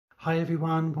Hi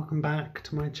everyone, welcome back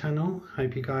to my channel.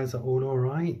 Hope you guys are all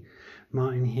alright.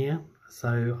 Martin here.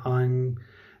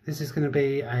 This is going to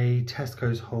be a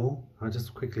Tesco's haul. I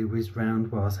just quickly whizzed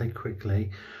round, well I say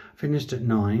quickly, finished at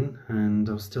 9 and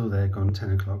I was still there gone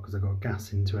 10 o'clock because I got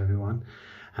gas into everyone,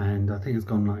 and I think it's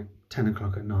gone like 10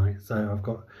 o'clock at night. So I've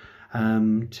got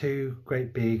two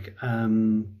great big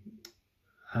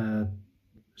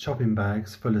shopping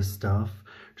bags full of stuff,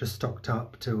 just stocked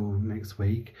up till next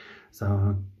week. So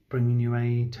I'm bringing you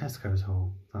a Tesco's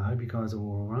haul. So I hope you guys are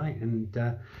all right. And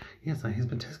yeah, so here's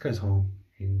my Tesco's haul.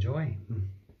 Enjoy.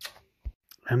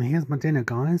 And here's my dinner,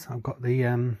 guys. I've got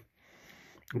the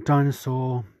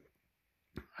dinosaur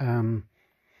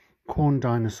corn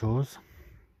dinosaurs.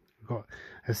 I've got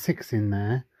a 6 in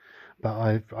there,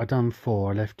 but I've done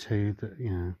 4. I left 2. That,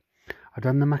 you know, I've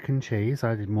done the mac and cheese.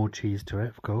 I added more cheese to it,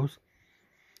 of course.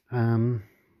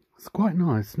 It's quite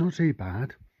nice, not too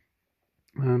bad.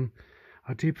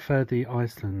 I do prefer the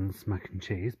Iceland's mac and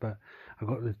cheese, but I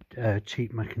got the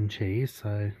cheap mac and cheese,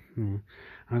 so yeah.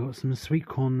 I got some sweet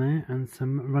corn there and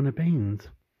some runner beans,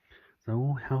 so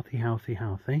all healthy.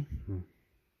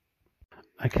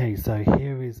 Okay, so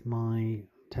here is my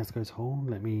Tesco's haul.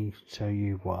 Let me show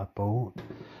you what I bought.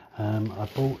 I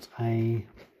bought a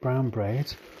brown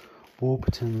bread,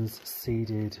 Warburton's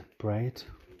seeded bread.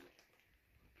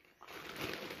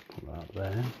 Put that up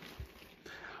there.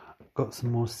 Got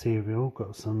some more cereal,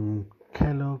 got some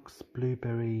Kellogg's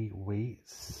blueberry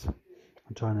wheats.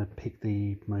 I'm trying to pick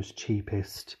the most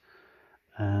cheapest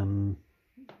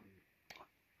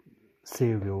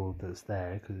cereal that's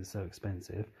there because it's so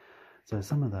expensive. So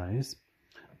some of those.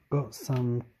 Got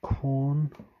some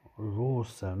corn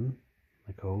rawsome,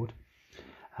 they're called.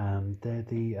 They're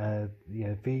the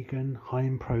vegan, high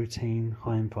in protein,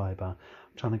 high in fibre.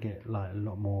 I'm trying to get like a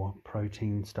lot more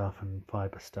protein stuff and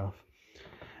fibre stuff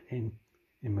in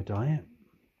my diet.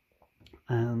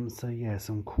 So yeah,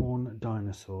 some corn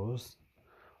dinosaurs.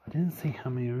 I didn't see how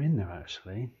many are in there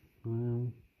actually.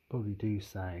 Probably do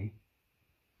say.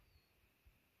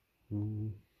 I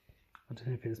don't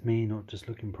know if it's me not just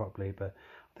looking properly, but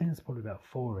I think there's probably about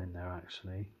 4 in there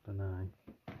actually. I don't know.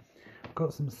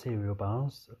 Got some cereal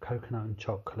bars, coconut and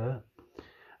chocolate.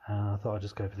 I thought I'd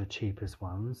just go for the cheapest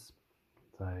ones.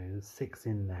 So there's 6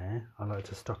 in there. I like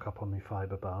to stock up on my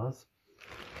fibre bars.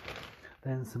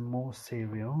 Then some more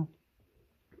cereal,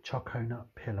 choco nut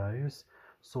pillows,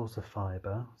 source of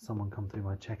fibre. Someone come through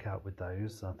my checkout with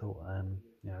those, so I thought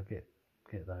yeah, I'll get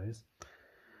those.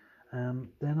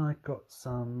 Then I got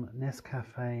some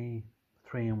Nescafe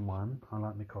 3-in-1. I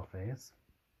like my coffees.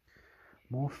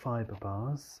 More fibre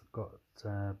bars. Got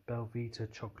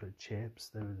Belvita chocolate chips.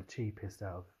 They were the cheapest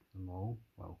out of them all,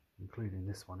 well, including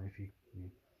this one if you.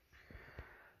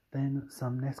 Then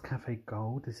some Nescafe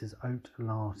Gold. This is oat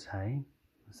latte.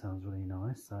 That sounds really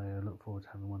nice, so I look forward to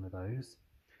having one of those.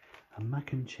 And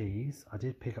mac and cheese. I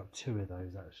did pick up 2 of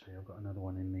those actually. I've got another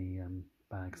one in the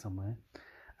bag somewhere.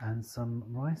 And some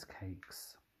rice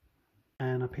cakes.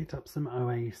 And I picked up some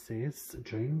Oasis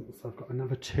drinks. I've got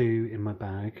another 2 in my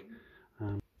bag.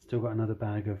 Still got another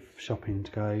bag of shopping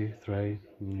to go through.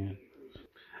 Yeah.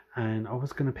 And I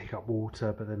was going to pick up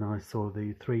water, but then I saw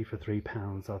the 3 for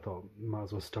 £3. I thought might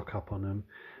as well stock up on them.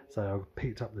 So I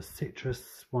picked up the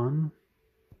citrus one.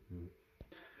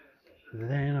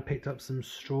 Then I picked up some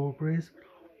strawberries.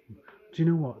 Do you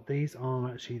know what? These are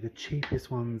actually the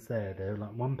cheapest ones there. They're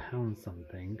like £1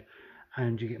 something,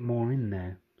 and you get more in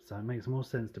there. So it makes more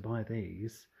sense to buy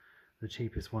these, the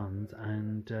cheapest ones,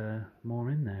 and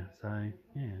more in there. So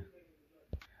yeah.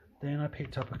 Then I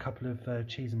picked up a couple of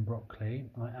cheese and broccoli.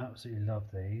 I absolutely love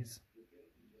these.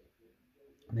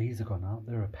 These have gone up.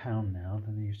 They're £1 now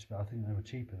than they used to be. I think they were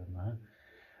cheaper than that.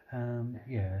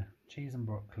 Yeah, cheese and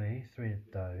broccoli, 3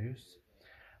 of those.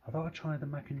 I thought I'd try the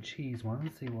mac and cheese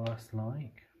one, see what that's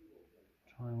like.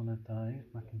 Try one of those,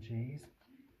 mac and cheese.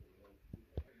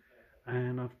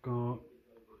 And I've got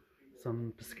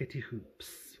some biscotti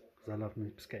hoops, because I love my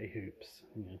biscotti hoops.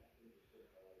 Yeah.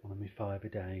 One of my 5 a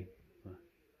day.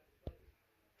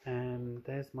 And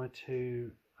there's my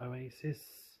 2 Oasis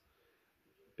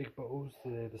big bottles.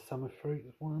 They're the summer fruit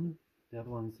one. The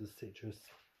other one's the citrus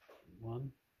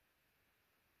one.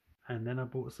 And then I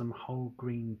bought some whole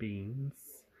green beans,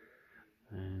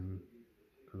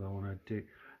 because I want to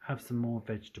have some more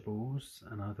vegetables.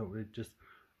 And I thought this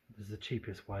is the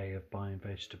cheapest way of buying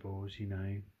vegetables, you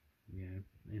know,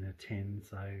 in a tin.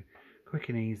 So quick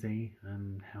and easy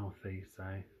and healthy. So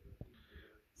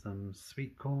some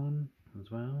sweet corn as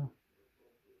well.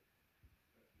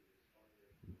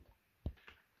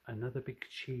 Another big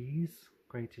cheese,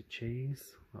 grated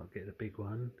cheese. I'll get the big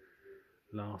one.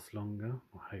 Last longer,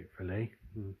 hopefully.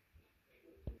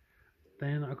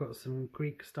 Then I got some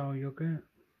Greek style yogurt.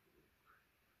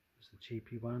 It's a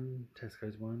cheapy one,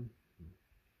 Tesco's one.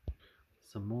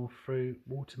 Some more fruit,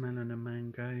 watermelon and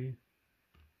mango.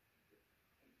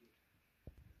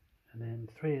 And then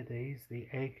 3 of these, the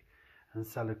egg and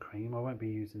salad cream. I won't be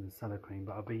using the salad cream,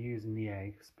 but I'll be using the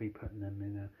eggs, be putting them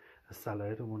in a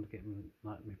salad. I want to get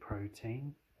like my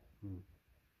protein.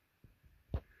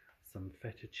 Some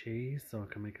feta cheese so I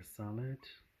can make a salad.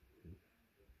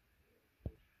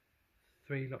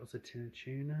 3 lots of tin of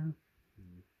tuna.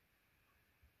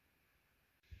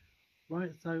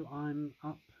 Right, so I'm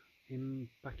up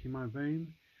back in my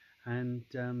room and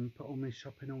put all my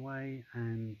shopping away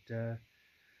and done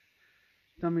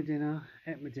my dinner,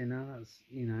 ate my dinner. That's,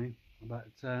 you know,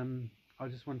 but I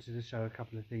just wanted to show a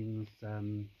couple of things for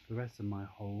the rest of my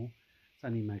haul. It's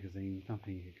only magazines,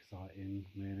 nothing exciting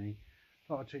really.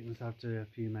 Thought I'd treat myself to a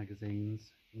few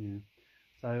magazines. Yeah.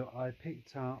 So I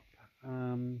picked up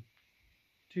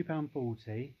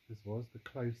 £2.40. This was the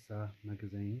Closer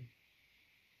magazine.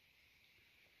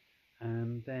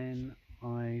 And then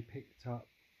I picked up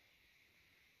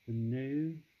the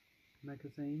New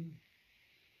magazine.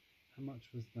 How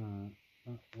much was that?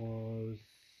 That was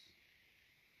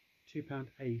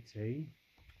 £2.80.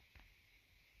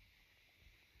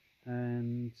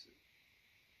 And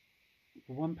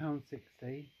for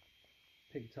 £1.60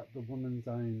 picked up the Woman's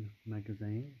Own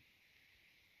magazine.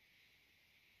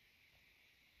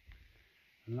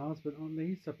 And last but not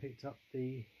least, I picked up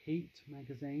the Heat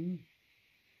magazine.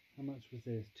 How much was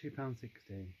this?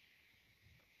 £2.60.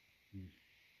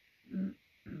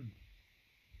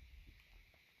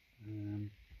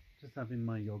 Just having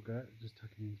my yogurt, just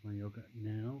tucking into my yogurt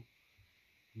now.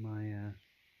 My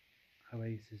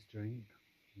Oasis drink.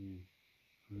 And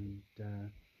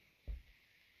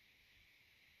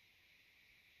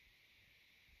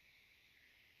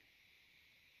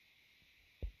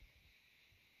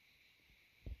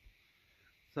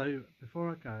so before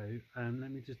I go,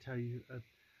 let me just tell you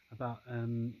about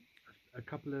a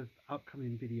couple of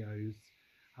upcoming videos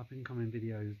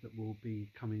that will be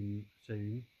coming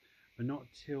soon, but not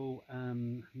till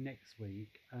next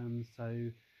week.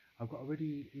 So I've got a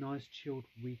really nice chilled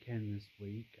weekend this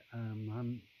week. I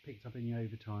haven't picked up any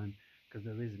overtime because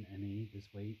there isn't any this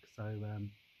week, so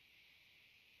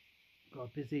got a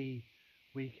busy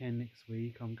weekend next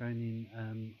week. I'm going in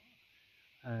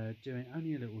doing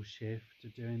only a little shift,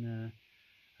 doing a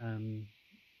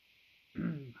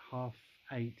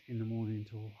 8:30 in the morning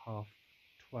till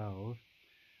 12:30.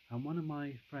 And one of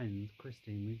my friends,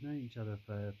 Christine, we've known each other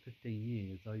for 15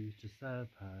 years. I used to serve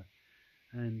her,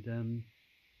 and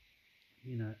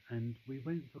you know, and we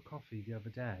went for coffee the other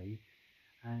day,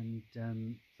 and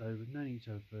so we've known each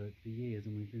other for years,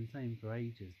 and we've been saying for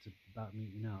ages about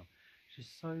meeting up.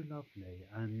 She's so lovely,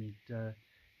 and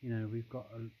you know, we've got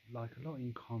like a lot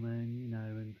in common, you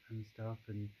know, and stuff.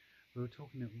 And we were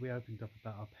talking, we opened up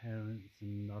about our parents,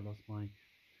 and I lost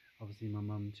obviously my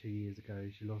mum 2 years ago.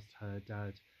 She lost her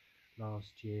dad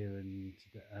last year, and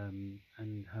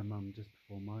her mum just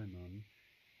before my mum.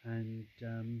 And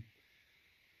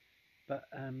but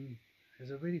it's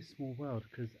a really small world,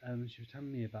 because she was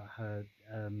telling me about her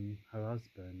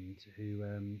husband, who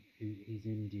he's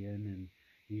Indian, and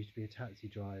he used to be a taxi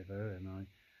driver,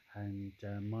 and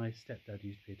my stepdad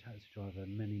used to be a taxi driver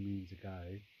many moons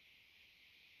ago.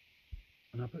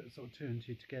 And I put sort of 2 and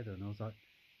 2 together, and I was like,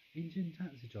 Indian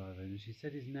taxi driver, and she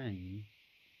said his name,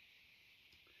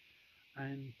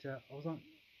 and I was like,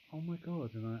 oh my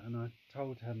god. And I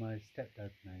told her my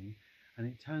stepdad's name, and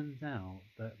it turns out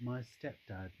that my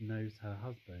stepdad knows her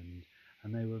husband,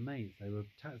 and they were mates. They were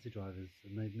taxi drivers,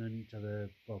 and they've known each other,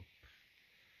 well,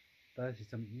 30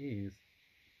 something years.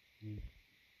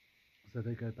 So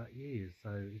they go back years. So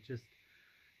it's just,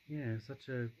 yeah, such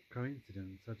a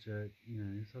coincidence, such a, you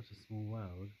know, such a small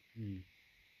world.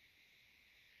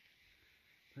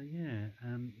 So yeah,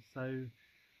 so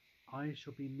I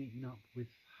shall be meeting up with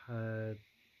her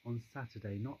on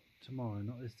Saturday, not tomorrow,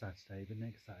 not this Saturday, but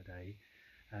next Saturday,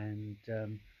 and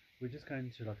we're just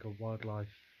going to like a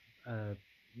wildlife,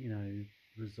 you know,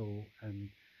 resort, and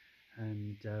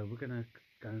we're gonna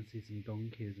go and see some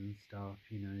donkeys and stuff.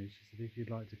 You know, she said if you'd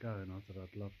like to go, and I said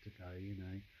I'd love to go. You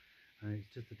know, and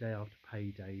it's just the day after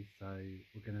payday, so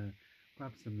we're gonna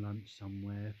grab some lunch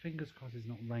somewhere. Fingers crossed it's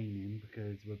not raining,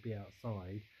 because we'll be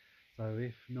outside. So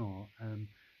if not,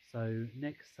 so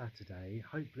next Saturday,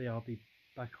 hopefully I'll be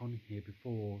back on here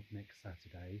before next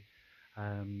Saturday.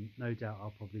 No doubt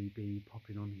I'll probably be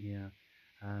popping on here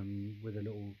with a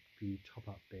little few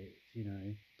top-up bits. You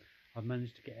know, I've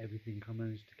managed to get everything. I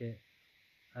managed to get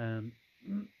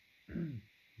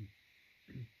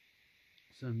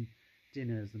some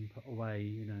dinners and put away,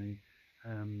 you know,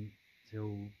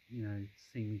 till, you know,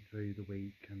 see me through the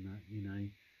week and that, you know.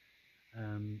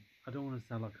 I don't want to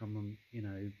sound like I'm on, you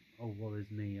know, oh, woe is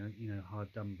me, you know,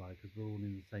 hard done by, because we're all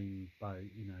in the same boat,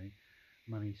 you know,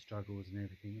 money struggles and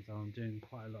everything. So I'm doing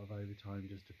quite a lot of overtime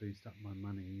just to boost up my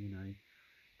money, you know,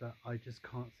 but I just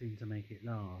can't seem to make it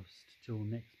last till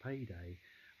next payday.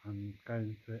 I'm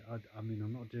going through it. I mean,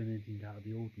 I'm not doing anything out of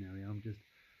the ordinary. I'm just,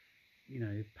 you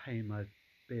know, paying my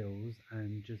bills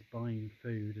and just buying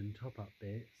food and top up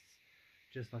bits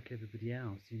just like everybody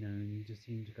else, you know, and you just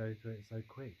seem to go through it so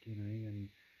quick, you know, and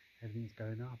everything's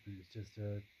going up and it's just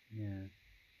yeah,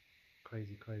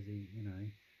 crazy, you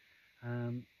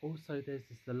know. Also, there's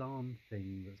this alarm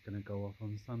thing that's going to go off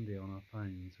on Sunday on our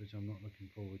phones, which I'm not looking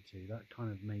forward to. That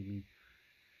kind of made me,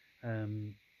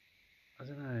 I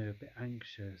don't know, a bit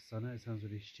anxious. I know it sounds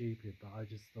really stupid, but I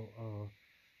just thought, oh,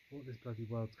 what this bloody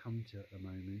world's come to at the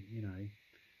moment, you know,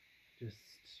 just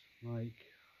like,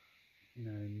 you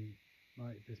know,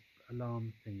 like this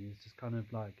alarm thing is just kind of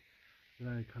like, you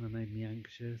know, kind of made me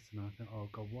anxious, and I thought, oh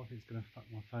god, what if it's going to fuck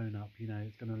my phone up, you know,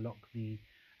 it's going to lock me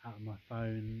out of my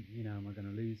phone, you know, am I going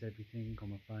to lose everything on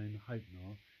my phone? I hope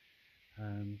not.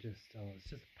 Just, oh, it's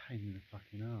just a pain in the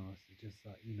fucking arse. It's just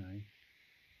like, you know,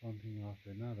 one thing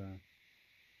after another,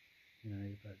 you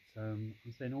know, but I'm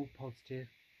saying all positive,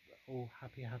 all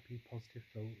happy, positive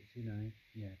thoughts, you know,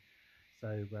 yeah.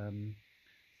 So,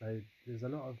 so there's a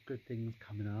lot of good things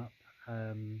coming up.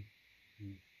 Mm,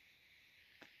 mm,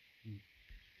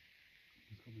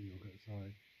 it's got my yogurt,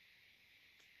 sorry.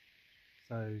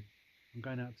 So I'm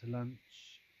going out to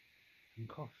lunch and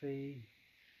coffee,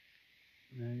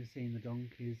 you know, seeing the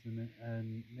donkeys and the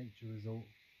nature resort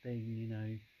thing, you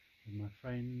know, with my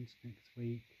friend next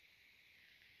week.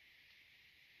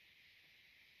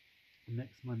 And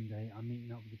next Monday I'm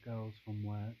meeting up with the girls from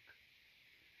work,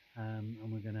 and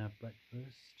we're going to have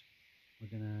breakfast.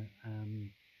 We're going to,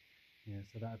 yeah,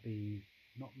 so that'll be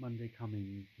not Monday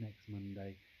coming, next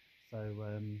Monday. So,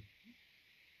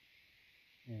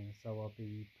 yeah, so I'll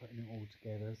be putting it all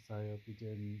together. So I'll be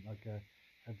doing like a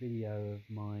video of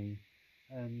my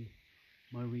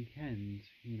weekend,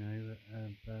 you know,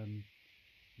 of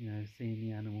you know, seeing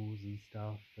the animals and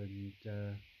stuff, and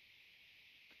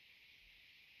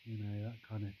you know, that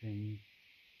kind of thing,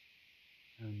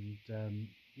 and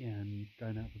yeah, and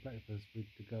going out for breakfast with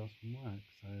the girls from work.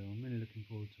 So I'm really looking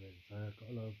forward to it. So I've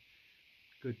got a lot of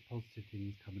good positive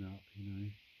things coming up, you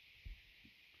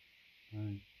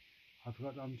know. I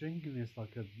forgot I'm drinking this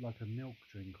like a milk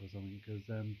drink or something, because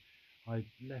I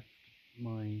left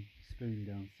my spoon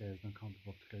downstairs and I can't be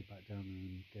bothered to go back down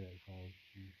and get it. So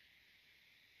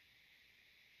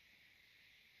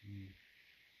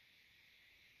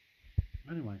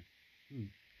anyway,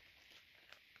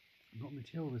 I've got my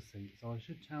till receipt, so I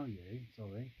should tell you.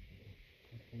 Sorry,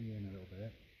 I'll pull you in a little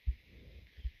bit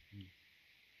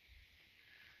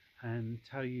and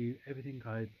tell you everything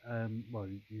I well,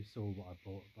 you saw what I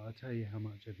bought, but I'll tell you how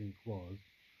much everything was.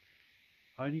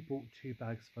 I only bought 2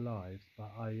 bags for lives,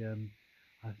 but I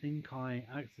think I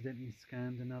accidentally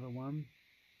scanned another one.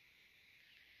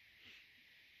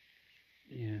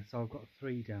 Yeah, so I've got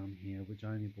 3 down here, which I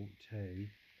only bought 2.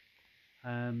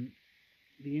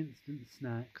 The instant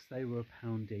snacks, they were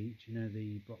 £1 each. You know,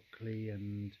 the broccoli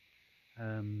and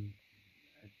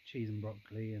cheese and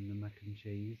broccoli and the mac and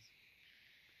cheese.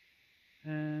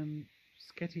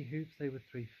 Sketty hoops, they were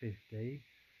 £3.50.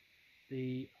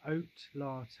 The oat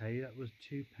latte, that was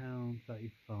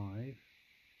 £2.35.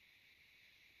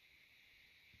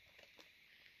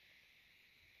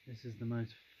 This is the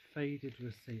most faded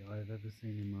receipt I've ever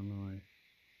seen in my life.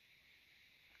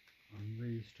 I'm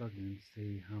really struggling to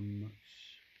see how much.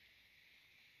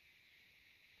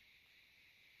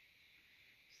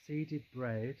 Seeded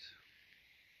bread,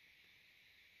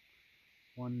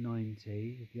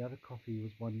 £1.90. The other coffee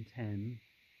was £1.10.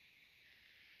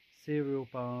 Cereal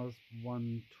bars,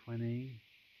 £1.20.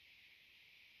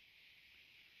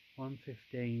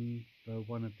 £1.15 for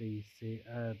one of these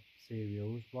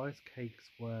cereals. Rice cakes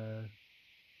were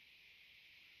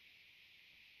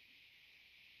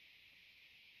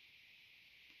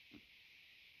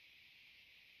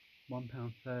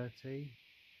 £1.30.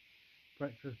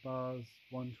 Breakfast bars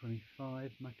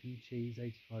 £1.25. Mac and cheese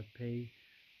 85p.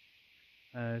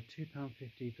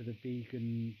 £2.50 for the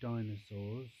vegan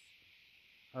dinosaurs.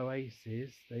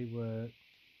 Oasis, they were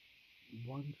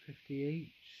 £1.50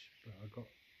 each, but I got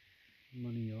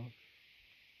money off.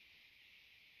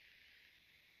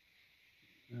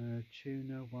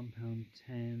 Tuna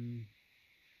 £1.10.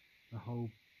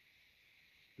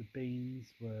 The beans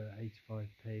were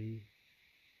 85p.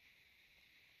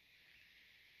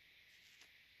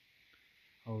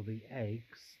 Oh, the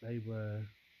eggs, they were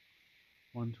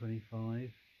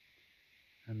 1.25,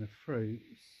 and the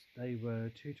fruits, they were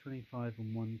 2.25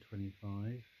 and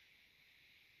 1.25.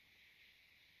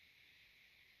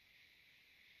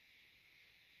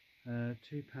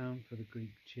 £2 for the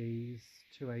Greek cheese,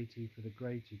 2.80 for the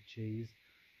grated cheese,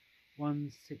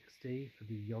 1.60 for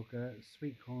the yogurt,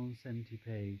 sweet corn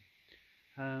 70p.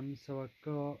 So I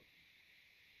got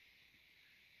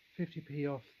 50p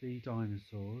off the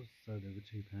dinosaurs, so they were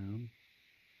 £2.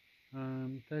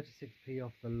 36p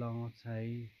off the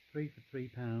latte, 3 for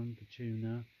 £3 the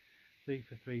tuna, 3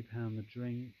 for £3 the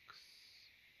drinks.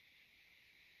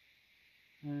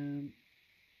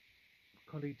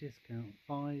 Collie discount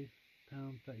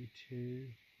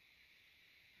 £5.32,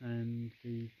 and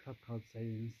the club card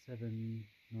savings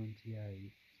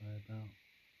 £7.98.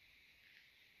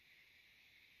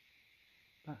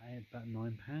 So about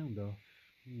 £9 off.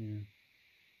 Yeah.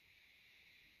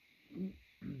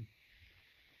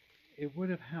 It would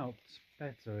have helped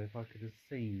better if I could have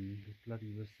seen this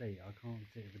bloody receipt. I can't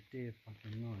see it for dear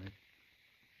fucking life.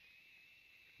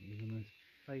 It was the most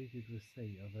faded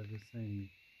receipt I've ever seen.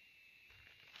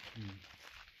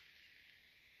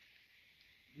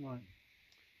 Right.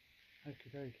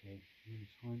 Okie dokie.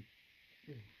 Time.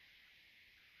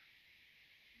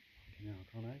 Fucking hell, I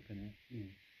can't open it.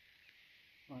 Yeah.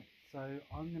 Right, so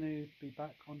I'm going to be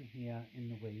back on here in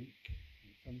the week,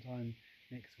 sometime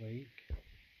next week.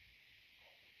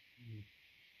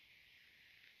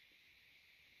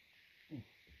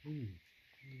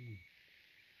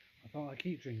 I thought I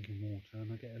keep drinking water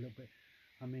and I get a little bit,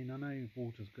 I mean, I know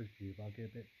water's good for you, but I get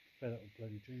a bit fed up with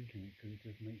bloody drinking it because it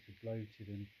just makes you bloated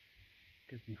and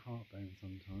gives me heartburn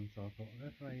sometimes. So I thought I'll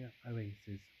go for a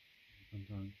Oasis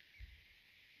sometimes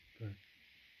for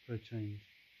a change.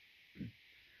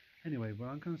 Anyway, well,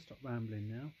 I'm going to stop rambling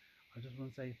now. I just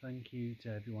want to say thank you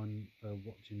to everyone for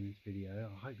watching this video.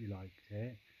 I hope you liked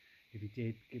it. If you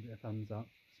did, give it a thumbs up,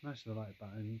 smash the like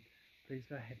button. Please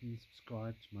go ahead and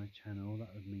subscribe to my channel.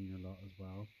 That would mean a lot as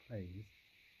well, please.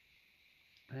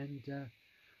 And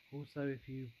also, if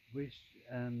you wish,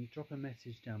 drop a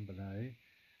message down below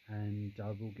and I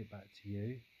will get back to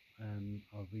you.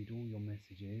 I'll read all your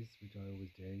messages, which I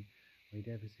always do. Read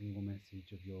every single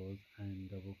message of yours and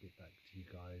I will get back to you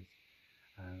guys.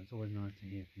 It's always nice to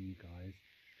hear from you guys.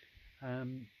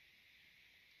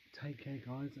 Take care,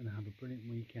 guys, and have a brilliant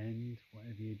weekend,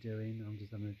 whatever you're doing. I'm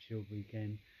just having a chilled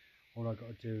weekend. All I've got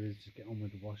to do is just get on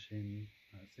with the washing.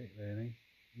 That's it, really.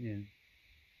 Yeah.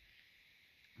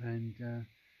 And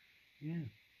yeah,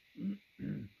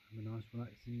 have a nice,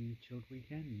 relaxing, chilled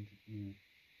weekend. Yeah.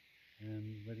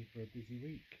 Ready for a busy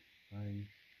week. So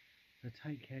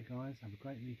take care, guys. Have a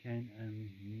great weekend, and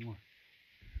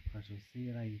I shall see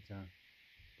you later.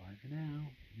 Bye for now.